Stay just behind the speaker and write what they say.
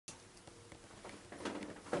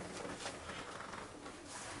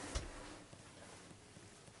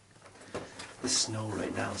The snow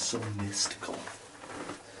right now is so mystical.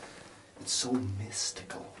 It's so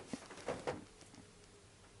mystical.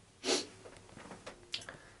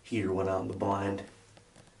 Heater went out in the blind.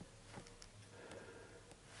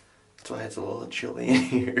 That's why it's a little chilly in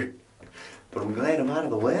here. But I'm glad I'm out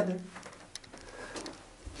of the weather.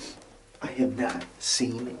 I have not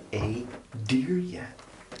seen a deer yet.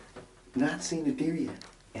 Not seen a deer yet.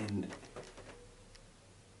 And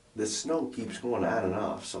the snow keeps going on and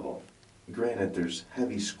off, so granted there's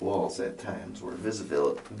heavy squalls at times where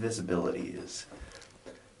visibility is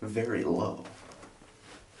very low.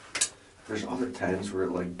 There's other times where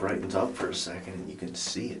it like brightens up for a second and you can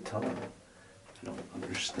see a ton. I don't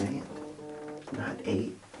understand. Not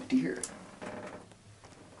a deer.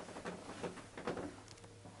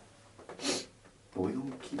 But we're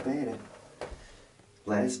gonna keep at it.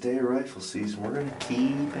 Last day of rifle season, we're gonna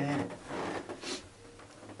keep at it.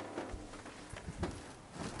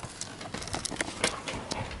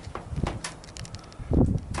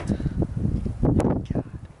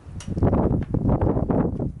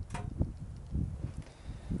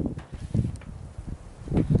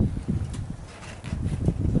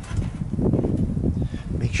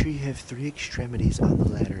 Make sure you have 3 extremities on the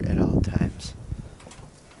ladder at all times.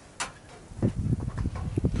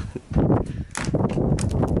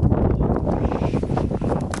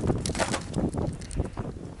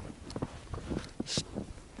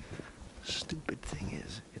 Stupid thing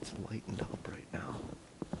is, it's lightened up right now.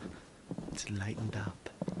 It's lightened up.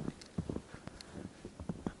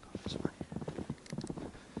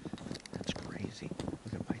 That's crazy.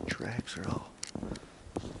 Look at my tracks are all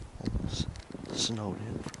almost snowed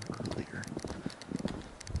in from earlier.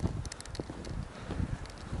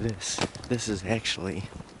 This is actually,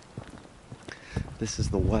 this is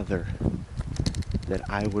the weather that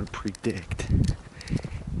I would predict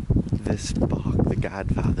this buck, the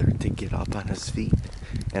Godfather, to get up on his feet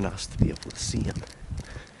and us to be able to see him.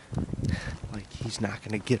 Like, he's not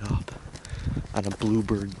gonna get up on a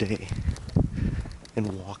bluebird day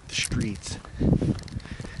and walk the streets.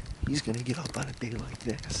 He's gonna get up on a day like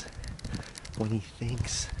this when he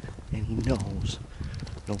thinks and he knows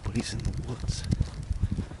nobody's in the woods.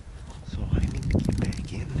 So I need to get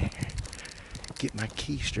back in there, get my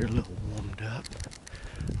keister a little warmed up.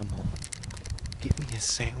 I'm gonna get me a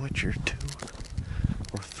sandwich or 2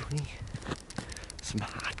 or 3, some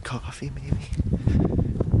hot coffee maybe,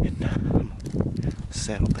 and I'm gonna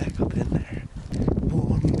saddle back up in there.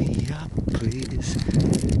 Warm me up, please,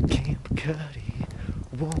 Camp Cuddy.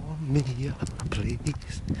 Warm me up,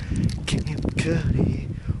 please, Camp Cuddy.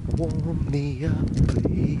 Warm me up,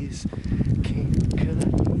 please, Camp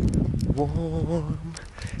Cuddy. Warm,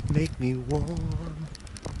 make me warm.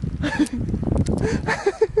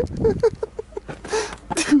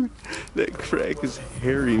 Dude, that crack is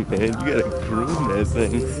hairy, man. You gotta groom that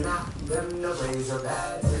thing.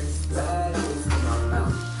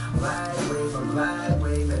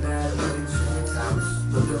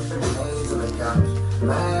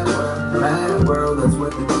 Mad world, that's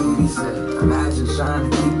what the TV said. Imagine trying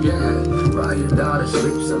to keep your head while your daughter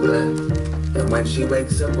sleeps in bed. And when she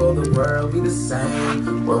wakes up, will the world be the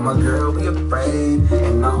same? Will my girl be afraid?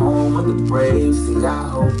 In the home of the brave. See,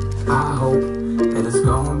 I hope that it's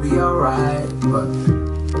gonna be alright. But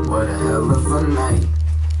what a hell of a night.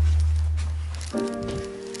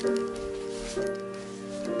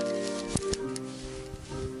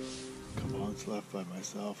 Come on, left by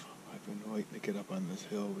myself. I've been waiting to get up on this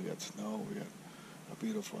hill. We got snow. We got a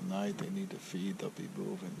beautiful night. They need to feed. They'll be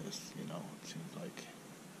moving this. You know, it seems like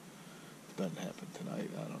it doesn't happen tonight.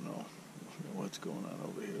 I don't know what's going on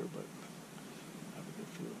over here, but I have a good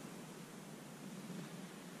feeling.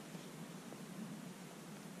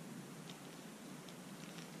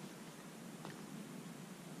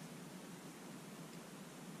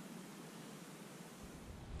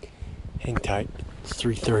 Hang tight. It's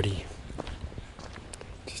 3:30.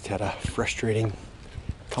 Just had a frustrating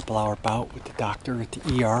couple-hour bout with the doctor at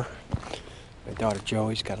the ER. My daughter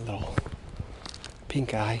Joey's got a little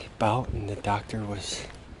pink eye bout, and the doctor was,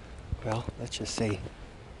 well, let's just say,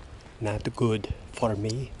 not good for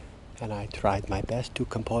me. And I tried my best to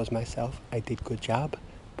compose myself. I did good job,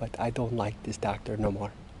 but I don't like this doctor no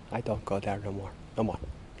more. I don't go there no more.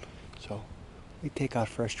 So we take our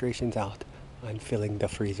frustrations out on filling the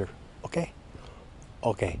freezer. Okay?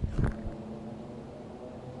 Okay.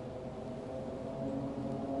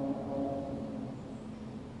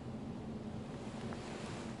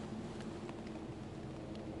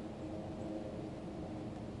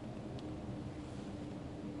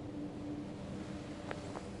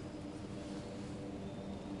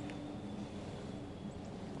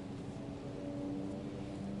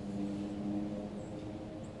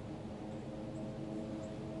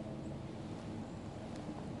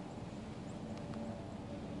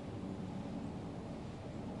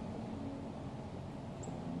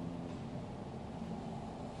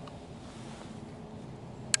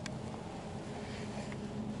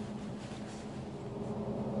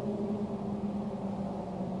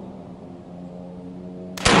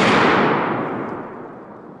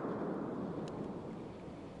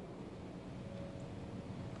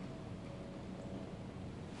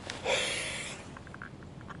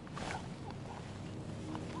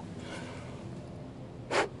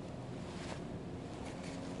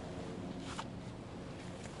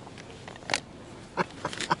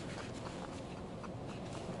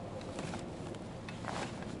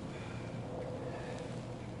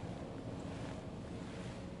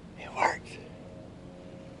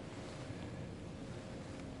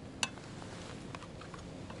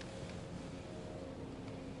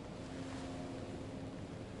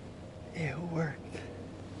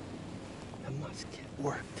 musket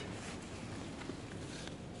worked.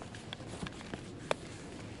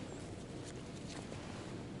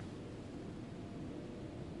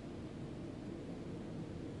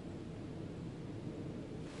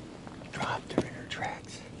 Dropped her in her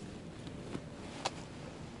tracks.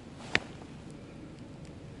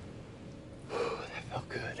 That felt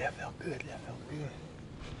good, that felt good, that felt good.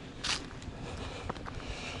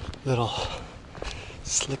 Little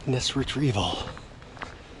slickness retrieval.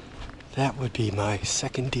 That would be my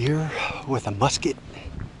second deer with a musket.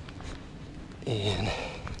 And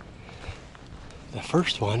the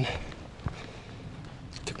first one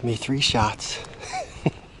took me 3 shots.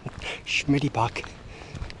 Schmitty buck.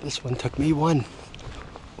 This one took me 1.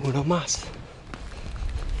 Uno mas.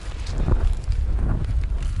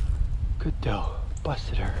 Good doe.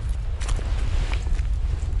 Busted her.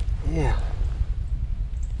 Yeah.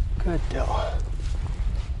 Good doe.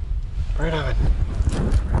 Right on.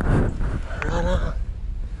 Right on.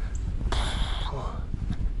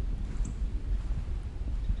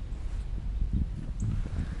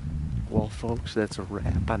 Well, folks, that's a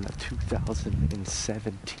wrap on the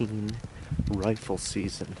 2017 rifle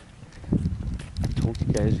season. I told you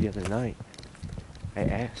guys the other night, I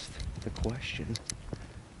asked the question,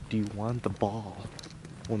 do you want the ball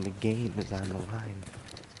when the game is on the line?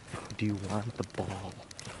 Do you want the ball?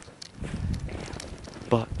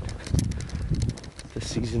 But the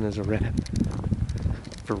season is a wrap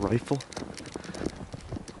for rifle.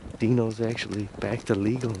 Dino's actually back to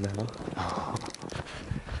legal now.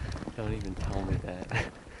 Don't even tell me that.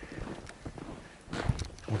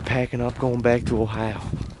 We're packing up, going back to Ohio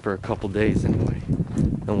for a couple days anyway.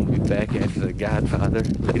 Then we'll be back after the Godfather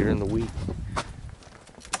later in the week.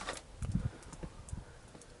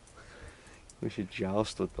 We should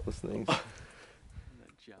joust with those things.